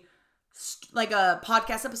a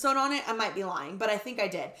podcast episode on it. I might be lying, but I think I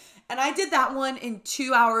did. And I did that one in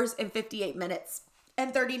 2 hours and 58 minutes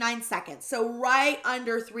and 39 seconds. So right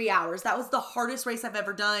under 3 hours. That was the hardest race I've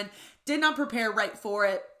ever done. Did not prepare right for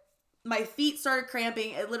it. My feet started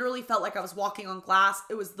cramping. It literally felt like I was walking on glass.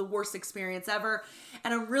 It was the worst experience ever.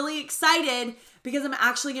 And I'm really excited because I'm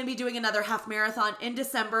actually going to be doing another half marathon in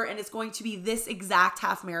December, and it's going to be this exact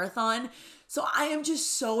half marathon. So I am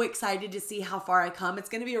just so excited to see how far I come. It's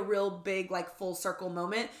going to be a real big, full circle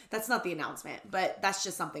moment. That's not the announcement, but that's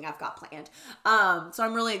just something I've got planned. So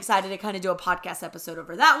I'm really excited to kind of do a podcast episode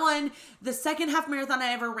over that one. The second half marathon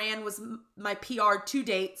I ever ran was my PR to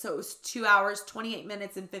date. So it was 2 hours, 28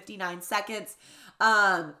 minutes, and 59 seconds.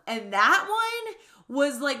 And that one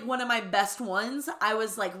was one of my best ones. I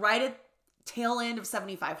was right at tail end of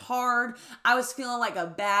 75 hard. I was feeling like a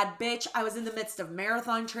bad bitch. I was in the midst of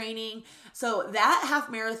marathon training. So that half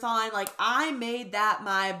marathon, I made that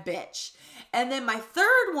my bitch. And then my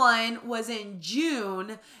third one was in June.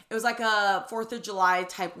 It was like a 4th of July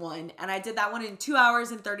type one. And I did that one in 2 hours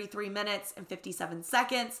and 33 minutes and 57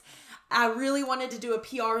 seconds. I really wanted to do a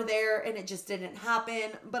PR there and it just didn't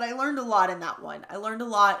happen. But I learned a lot in that one. I learned a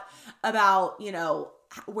lot about,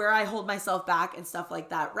 where I hold myself back and stuff like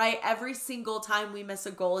that, right? Every single time we miss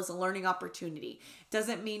a goal is a learning opportunity.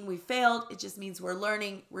 Doesn't mean we failed. It just means we're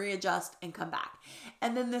learning, readjust, and come back.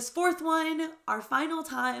 And then this fourth one, our final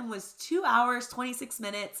time was 2 hours, 26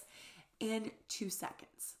 minutes, and 2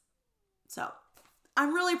 seconds. So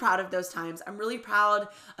I'm really proud of those times. I'm really proud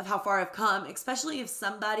of how far I've come, especially if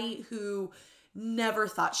somebody who never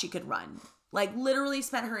thought she could run. Literally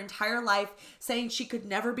spent her entire life saying she could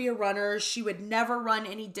never be a runner. She would never run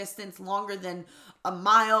any distance longer than a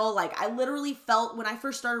mile. I literally felt, when I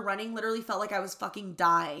first started running, literally felt like I was fucking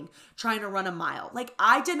dying trying to run a mile.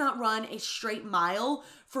 I did not run a straight mile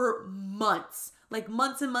for months.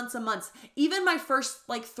 Months and months and months. Even my first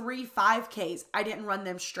 3 5Ks, I didn't run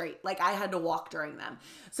them straight. I had to walk during them.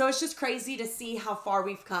 So it's just crazy to see how far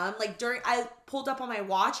we've come. I pulled up on my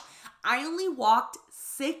watch. I only walked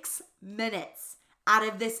 6 minutes out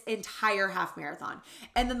of this entire half marathon.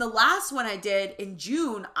 And then the last one I did in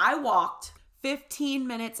June, I walked 15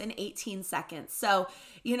 minutes and 18 seconds. So,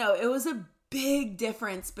 it was a big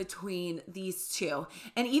difference between these two.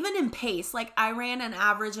 And even in pace, like I ran an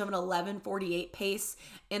average of an 11:48 pace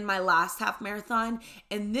in my last half marathon.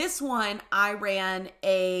 And this one, I ran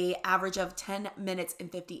a average of 10 minutes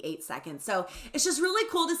and 58 seconds. So it's just really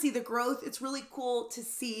cool to see the growth. It's really cool to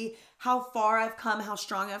see how far I've come, how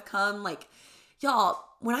strong I've come. Like, y'all,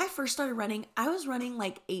 when I first started running, I was running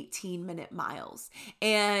like 18-minute miles.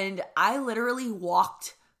 And I literally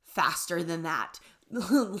walked faster than that.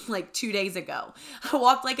 Like 2 days ago, I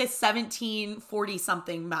walked like a 1740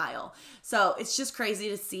 something mile. So it's just crazy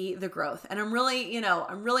to see the growth. And I'm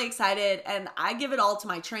really excited, and I give it all to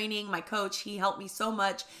my training. My coach, he helped me so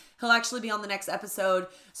much. He'll actually be on the next episode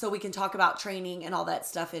so we can talk about training and all that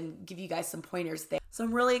stuff and give you guys some pointers there. So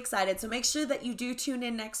I'm really excited. So make sure that you do tune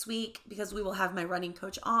in next week, because we will have my running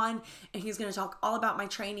coach on, and he's going to talk all about my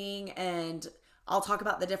training, and I'll talk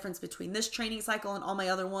about the difference between this training cycle and all my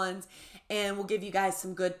other ones, and we'll give you guys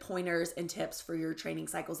some good pointers and tips for your training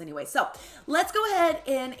cycles anyway. So let's go ahead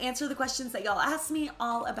and answer the questions that y'all asked me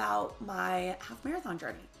all about my half marathon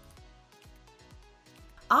journey.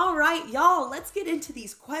 All right, y'all, let's get into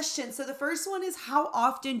these questions. So the first one is, how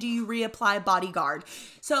often do you reapply Bodyguard?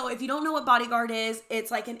 So if you don't know what Bodyguard is,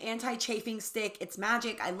 it's like an anti-chafing stick. It's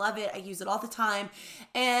magic. I love it. I use it all the time.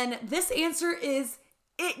 And this answer is,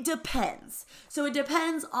 it depends. So it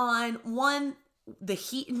depends on 1, the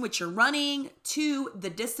heat in which you're running, 2,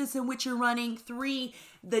 the distance in which you're running, 3,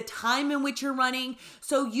 the time in which you're running.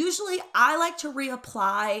 So usually I like to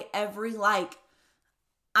reapply every like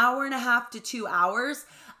hour and a half to 2 hours.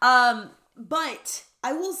 But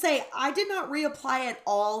I will say I did not reapply at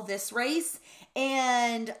all this race,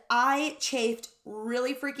 and I chafed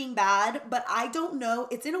really freaking bad, but I don't know.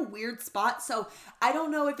 It's in a weird spot. So I don't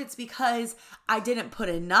know if it's because I didn't put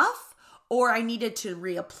enough, or I needed to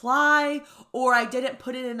reapply, or I didn't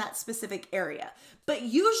put it in that specific area. But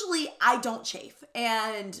usually I don't chafe,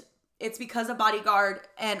 and it's because of Bodyguard,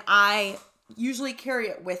 and I usually carry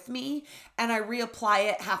it with me, and I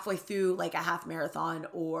reapply it halfway through like a half marathon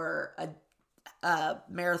or a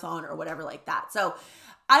marathon or whatever like that. So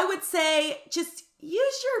I would say just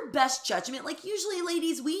use your best judgment. Like usually,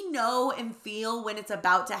 ladies, we know and feel when it's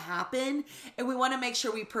about to happen, and we want to make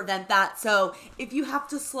sure we prevent that. So if you have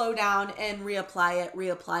to slow down and reapply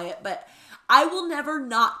it. But I will never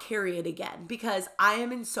not carry it again, because I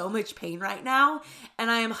am in so much pain right now,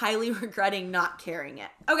 and I am highly regretting not carrying it.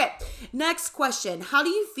 Okay, next question. How do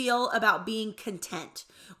you feel about being content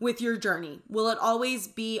with your journey? Will it always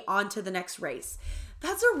be on to the next race?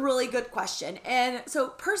 That's a really good question. And so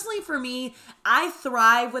personally for me, I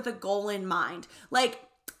thrive with a goal in mind. Like,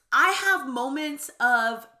 I have moments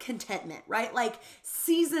of contentment, right? Like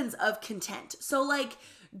seasons of content. So like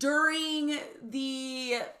during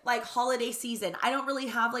the like holiday season, I don't really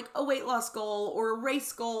have like a weight loss goal or a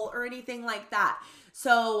race goal or anything like that.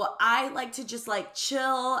 So I like to just like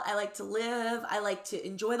chill. I like to live. I like to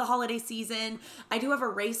enjoy the holiday season. I do have a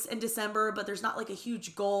race in December, but there's not like a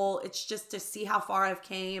huge goal. It's just to see how far I've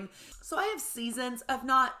came. So I have seasons of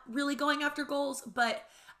not really going after goals, but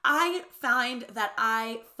I find that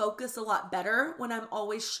I focus a lot better when I'm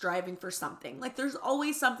always striving for something. Like there's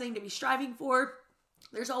always something to be striving for.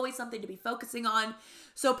 There's always something to be focusing on.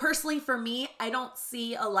 So personally for me, I don't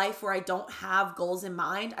see a life where I don't have goals in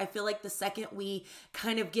mind. I feel like the second we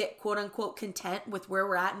kind of get quote unquote content with where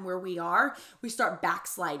we're at and where we are, we start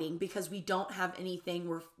backsliding because we don't have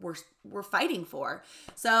anything we're fighting for.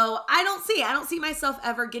 So I don't see myself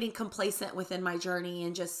ever getting complacent within my journey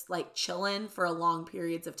and just like chilling for long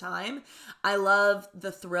periods of time. I love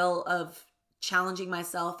the thrill of challenging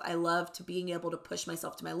myself. I love to being able to push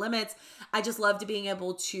myself to my limits. I just love to being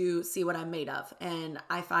able to see what I'm made of. And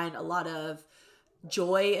I find a lot of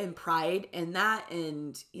joy and pride in that.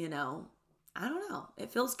 And, I don't know.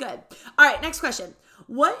 It feels good. All right, next question.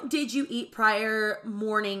 What did you eat prior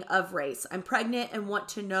morning of race? I'm pregnant and want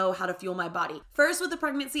to know how to fuel my body. First, with the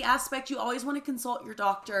pregnancy aspect, you always want to consult your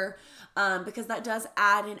doctor because that does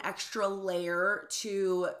add an extra layer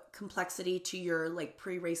to complexity to your like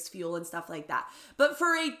pre-race fuel and stuff like that. But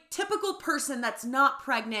for a typical person that's not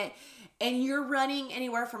pregnant and you're running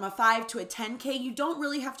anywhere from a 5 to a 10K, you don't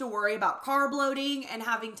really have to worry about carb loading and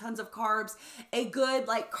having tons of carbs. A good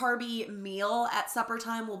like carby meal at supper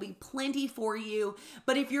time will be plenty for you.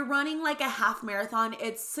 But if you're running like a half marathon,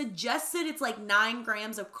 it's suggested it's like 9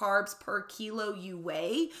 grams of carbs per kilo you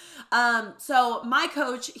weigh. So my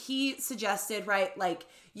coach, he suggested, right, like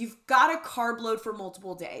you've got to carb load for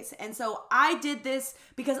multiple days. And so I did this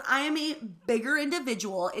because I am a bigger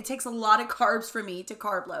individual. It takes a lot of carbs for me to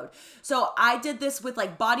carb load. So I did this with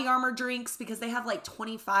like Body Armor drinks because they have like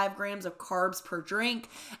 25 grams of carbs per drink.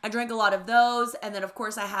 I drank a lot of those. And then of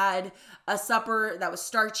course I had a supper that was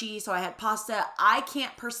starchy. So I had pasta. I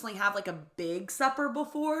can't personally have like a big supper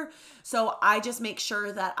before. So I just make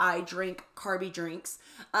sure that I drink carby drinks.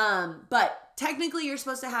 But technically you're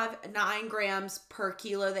supposed to have 9 grams per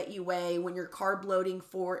kilo that you weigh when you're carb loading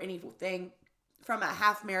for anything from a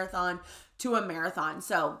half marathon to a marathon.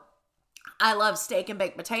 So I love steak and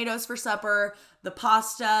baked potatoes for supper, the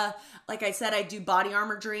pasta. Like I said, I do Body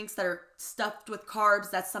Armor drinks that are stuffed with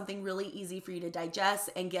carbs. That's something really easy for you to digest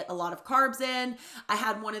and get a lot of carbs in. I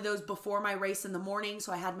had one of those before my race in the morning.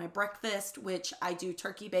 So I had my breakfast, which I do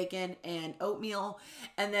turkey bacon and oatmeal.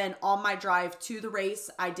 And then on my drive to the race,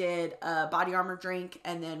 I did a Body Armor drink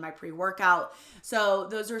and then my pre-workout. So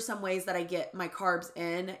those are some ways that I get my carbs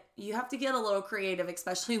in. You have to get a little creative,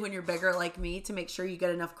 especially when you're bigger like me, to make sure you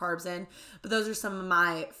get enough carbs in. But those are some of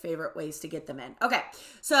my favorite ways to get them in. Okay,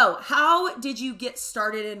 so how did you get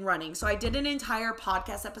started in running? So I did an entire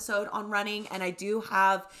podcast episode on running, and I do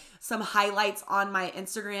have some highlights on my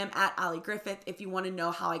Instagram at Allie Griffith if you want to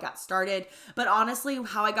know how I got started. But honestly,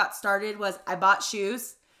 how I got started was I bought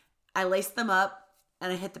shoes, I laced them up,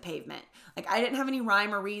 and I hit the pavement. Like I didn't have any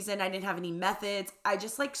rhyme or reason. I didn't have any methods. I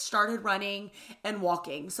just like started running and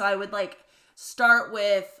walking. So I would like start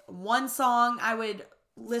with one song I would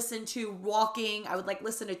listen to walking. I would like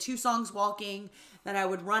listen to 2 songs walking. Then I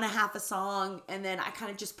would run a half a song, and then I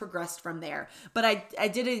kind of just progressed from there. But I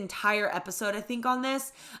did an entire episode, I think, on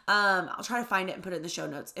this. I'll try to find it and put it in the show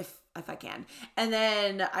notes if I can. And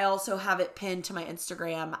then I also have it pinned to my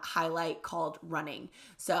Instagram highlight called Running.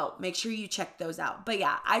 So make sure you check those out. But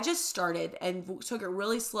yeah, I just started and took it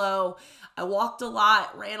really slow. I walked a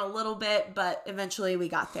lot, ran a little bit, but eventually we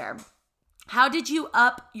got there. How did you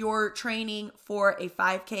up your training for a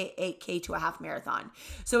 5K, 8K to a half marathon?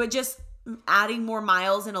 So it just adding more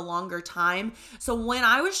miles in a longer time. So when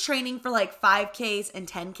I was training for like 5Ks and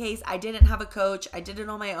 10Ks, I didn't have a coach. I did it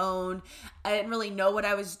on my own. I didn't really know what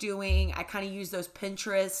I was doing. I kind of used those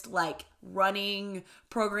Pinterest like running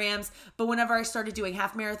programs. But whenever I started doing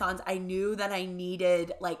half marathons, I knew that I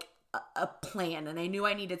needed like a plan, and I knew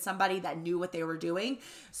I needed somebody that knew what they were doing.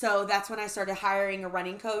 So that's when I started hiring a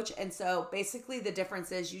running coach. And so basically the difference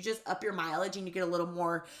is you just up your mileage and you get a little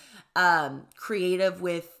more creative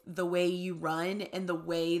with the way you run and the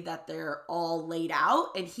way that they're all laid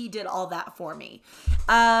out. And he did all that for me.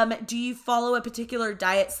 Do you follow a particular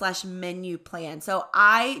diet / menu plan? So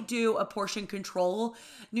I do a portion control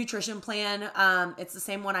nutrition plan. It's the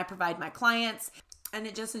same one I provide my clients. And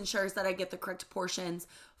it just ensures that I get the correct portions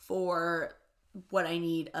for what I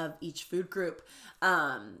need of each food group.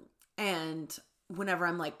 And whenever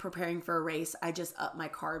I'm like preparing for a race, I just up my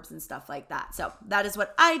carbs and stuff like that. So that is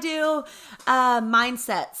what I do.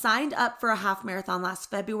 Mindset. Signed up for a half marathon last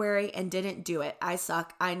February and didn't do it. I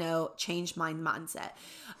suck. I know. Change my mindset.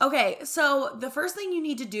 Okay, so the first thing you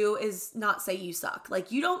need to do is not say you suck. Like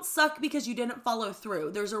you don't suck because you didn't follow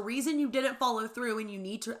through. There's a reason you didn't follow through, and you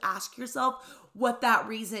need to ask yourself what that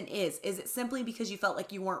reason is. Is it simply because you felt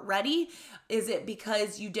like you weren't ready? Is it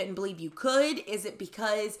because you didn't believe you could? Is it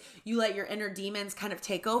because you let your inner demons kind of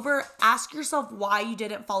take over? Ask yourself why you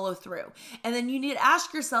didn't follow through. And then you need to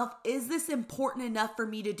ask yourself, is this important enough for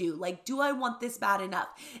me to do? Like, do I want this bad enough?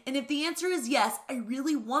 And if the answer is yes, I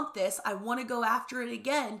really want this, I want to go after it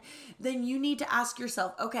again, then you need to ask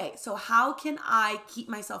yourself, okay, so how can I keep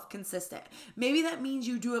myself consistent? Maybe that means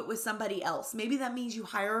you do it with somebody else. Maybe that means you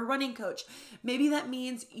hire a running coach. Maybe that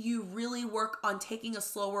means you really work on taking a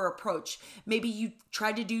slower approach. Maybe you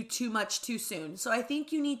tried to do too much too soon. So I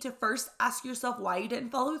think you need to first ask yourself why you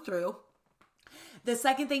didn't follow through. The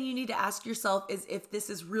second thing you need to ask yourself is if this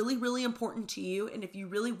is really, really important to you, and if you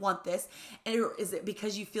really want this, and is it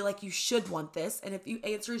because you feel like you should want this? And if the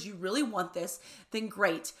answer is you really want this, then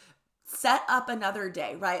great. Set up another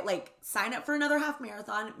day, right? Like sign up for another half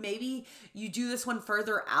marathon. Maybe you do this one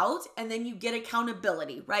further out and then you get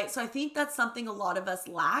accountability, right? So I think that's something a lot of us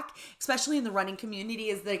lack, especially in the running community,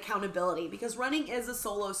 is the accountability, because running is a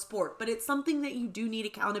solo sport, but it's something that you do need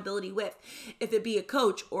accountability with. If it be a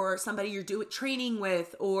coach or somebody you're doing training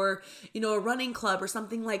with, or, a running club or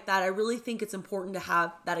something like that, I really think it's important to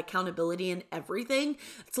have that accountability in everything.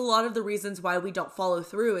 It's a lot of the reasons why we don't follow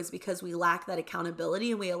through is because we lack that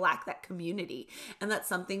accountability and we lack that community. And that's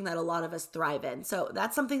something that a lot of us thrive in. So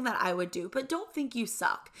that's something that I would do, but don't think you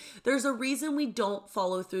suck. There's a reason we don't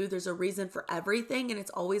follow through. There's a reason for everything. And it's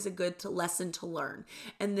always a good lesson to learn.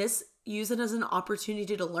 And this use it as an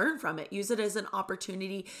opportunity to learn from it. Use it as an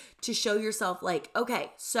opportunity to show yourself like,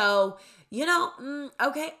 okay, so,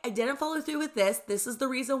 okay, I didn't follow through with this. This is the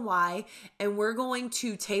reason why. And we're going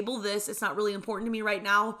to table this. It's not really important to me right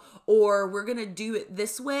now. Or we're going to do it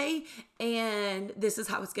this way. And this is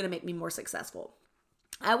how it's going to make me more successful.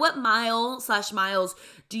 At what miles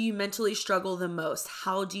do you mentally struggle the most?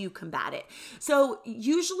 How do you combat it? So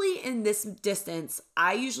usually in this distance,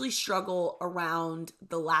 I usually struggle around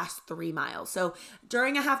the last 3 miles. So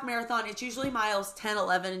during a half marathon, it's usually miles 10,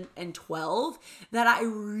 11, and 12 that I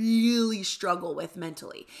really struggle with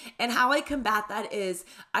mentally. And how I combat that is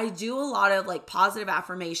I do a lot of like positive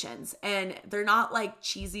affirmations, and they're not like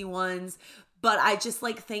cheesy ones, but I just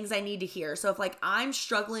like things I need to hear. So if like I'm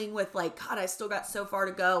struggling with like, God, I still got so far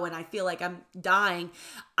to go and I feel like I'm dying,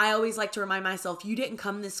 I always like to remind myself, you didn't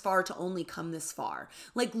come this far to only come this far.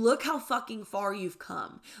 Like, look how fucking far you've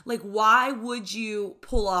come. Like, why would you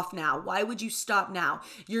pull off now? Why would you stop now?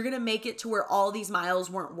 You're going to make it to where all these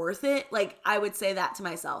miles weren't worth it. Like, I would say that to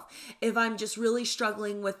myself. If I'm just really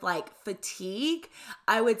struggling with like fatigue,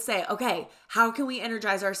 I would say, okay, how can we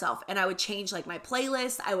energize ourselves? And I would change like my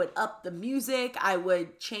playlist. I would up the music. I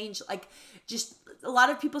would change like just a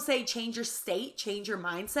lot of people say change your state, change your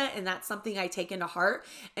mindset. And that's something I take into heart.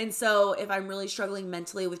 And so if I'm really struggling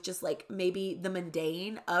mentally with just like maybe the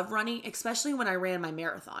mundane of running, especially when I ran my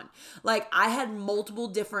marathon, like I had multiple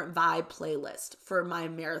different vibe playlists for my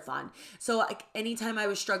marathon. So like anytime I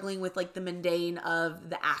was struggling with like the mundane of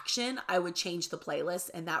the action, I would change the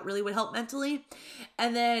playlist, and that really would help mentally.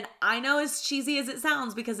 And then I know as cheesy as it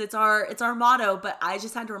sounds because it's our motto, but I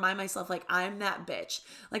just had to remind myself like I'm that bitch.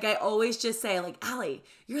 Like I always just say like, Allie,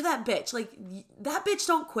 you're that bitch. Like that bitch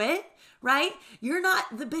don't quit, right? You're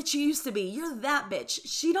not the bitch you used to be. You're that bitch.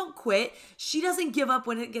 She don't quit. She doesn't give up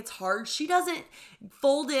when it gets hard. She doesn't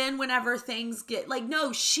fold in whenever things get like,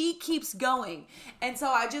 no, she keeps going. And so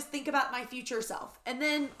I just think about my future self. And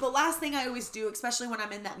then the last thing I always do, especially when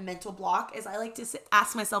I'm in that mental block, is I like to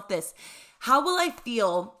ask myself this: how will I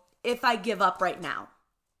feel if I give up right now?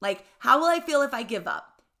 Like, how will I feel if I give up?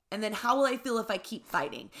 And then how will I feel if I keep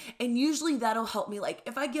fighting? And usually that'll help me. Like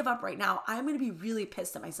if I give up right now, I'm going to be really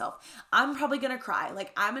pissed at myself. I'm probably going to cry.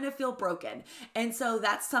 Like I'm going to feel broken. And so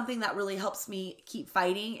that's something that really helps me keep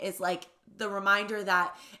fighting, is like the reminder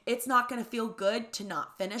that it's not going to feel good to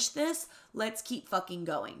not finish this. Let's keep fucking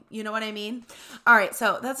going. You know what I mean? All right.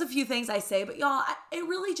 So that's a few things I say, but y'all, it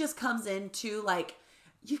really just comes into like,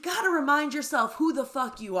 you got to remind yourself who the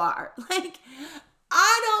fuck you are. Like,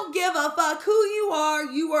 I don't give a fuck who you are.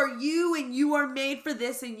 You are you, and you are made for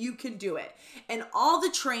this, and you can do it. And all the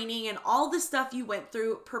training and all the stuff you went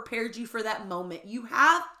through prepared you for that moment. You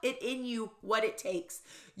have it in you what it takes.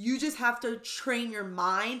 You just have to train your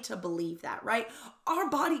mind to believe that, right? Our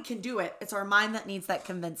body can do it. It's our mind that needs that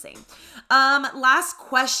convincing. Last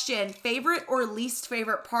question: favorite or least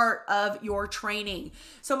favorite part of your training?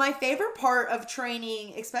 So my favorite part of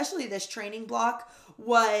training, especially this training block,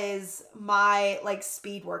 was my like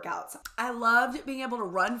speed workouts. I loved being able to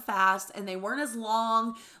run fast, and they weren't as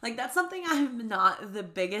long. Like that's something I'm not the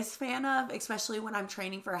biggest fan of, especially when I'm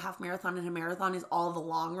training for a half marathon, and a marathon is all the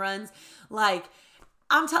long runs. Like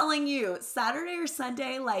I'm telling you, Saturday or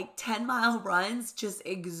Sunday, like 10-mile runs just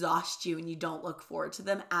exhaust you and you don't look forward to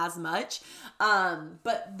them as much.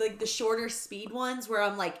 But like the shorter speed ones where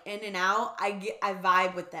I'm like in and out, I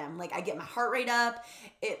vibe with them. Like I get my heart rate up.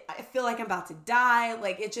 I feel like I'm about to die.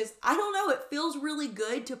 Like it just, I don't know. It feels really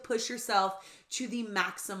good to push yourself to the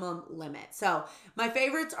maximum limit. So my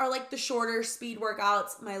favorites are like the shorter speed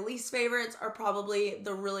workouts. My least favorites are probably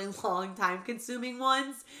the really long time consuming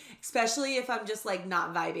ones, especially if I'm just like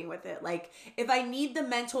not vibing with it. Like if I need the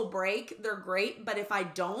mental break, they're great. But if I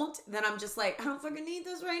don't, then I'm just like, I don't fucking need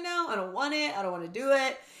this right now. I don't want it. I don't want to do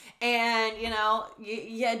it. And you know,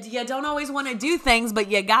 you don't always want to do things, but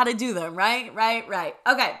you got to do them. Right.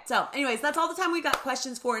 Okay. So anyways, that's all the time we got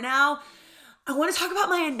questions for now. I want to talk about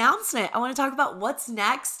my announcement. I want to talk about what's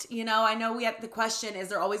next. You know, I know we have the question, is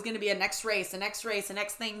there always going to be a next race, a next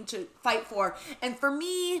thing to fight for? And for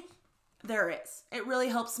me, there is. It really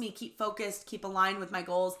helps me keep focused, keep aligned with my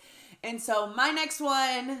goals. And so my next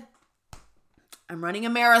one, I'm running a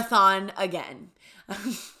marathon again.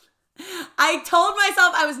 I told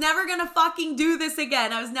myself I was never going to fucking do this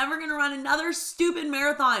again. I was never going to run another stupid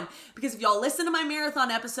marathon, because if y'all listen to my marathon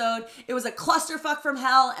episode, it was a clusterfuck from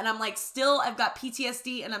hell, and I'm like I've got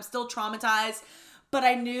PTSD and I'm still traumatized. But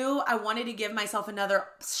I knew I wanted to give myself another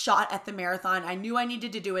shot at the marathon. I knew I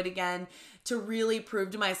needed to do it again to really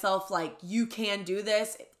prove to myself, like, you can do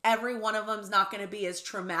this. every one of them is not going to be as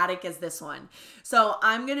traumatic as this one. So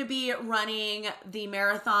I'm going to be running the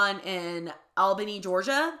marathon in Albany,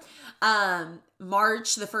 Georgia,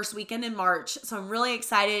 March, the first weekend in March. So I'm really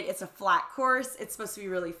excited. It's a flat course. It's supposed to be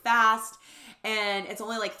really fast. And it's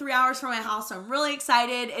only like 3 hours from my house. So I'm really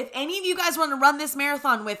excited. If any of you guys want to run this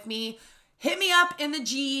marathon with me, hit me up in the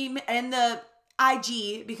G and the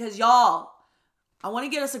IG, because y'all, I want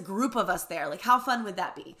to get us a group of us there. Like, how fun would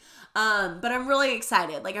that be? But I'm really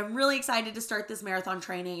excited. Like, I'm really excited to start this marathon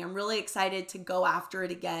training. I'm really excited to go after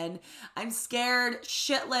it again. I'm scared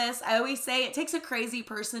shitless. I always say it takes a crazy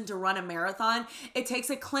person to run a marathon. It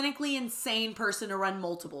takes a clinically insane person to run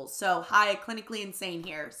multiples. So, hi, clinically insane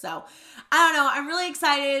here. So, I don't know. I'm really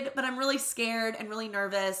excited, but I'm really scared and really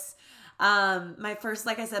nervous. My first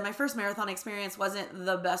marathon experience wasn't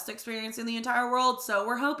the best experience in the entire world. So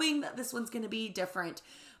we're hoping that this one's going to be different,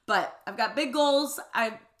 but I've got big goals.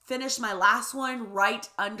 I finished my last one right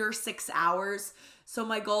under 6 hours. So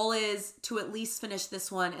my goal is to at least finish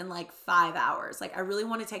this one in like 5 hours. Like, I really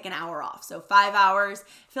want to take an hour off. So 5 hours,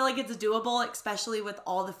 I feel like it's doable, especially with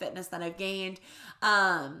all the fitness that I've gained.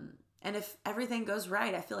 And if everything goes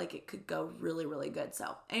right, I feel like it could go really, really good.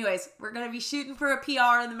 So anyways, we're going to be shooting for a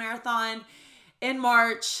PR in the marathon in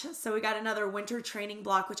March. So we got another winter training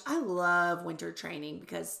block, which I love winter training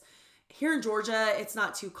because here in Georgia, it's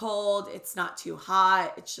not too cold. It's not too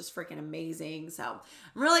hot. It's just freaking amazing. So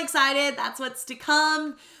I'm really excited. That's what's to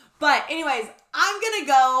come. But anyways, I'm going to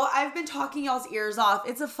go. I've been talking y'all's ears off.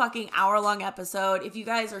 It's a fucking hour-long episode. If you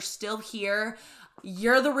guys are still here,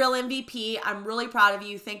 you're the real MVP. I'm really proud of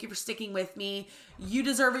you. Thank you for sticking with me. You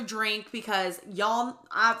deserve a drink because y'all,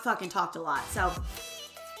 I fucking talked a lot. So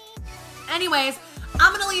anyways,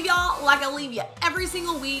 I'm going to leave y'all like I leave you every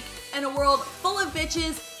single week in a world full of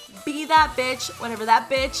bitches. Be that bitch, whatever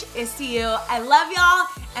that bitch is to you. I love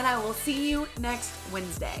y'all, and I will see you next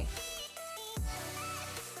Wednesday.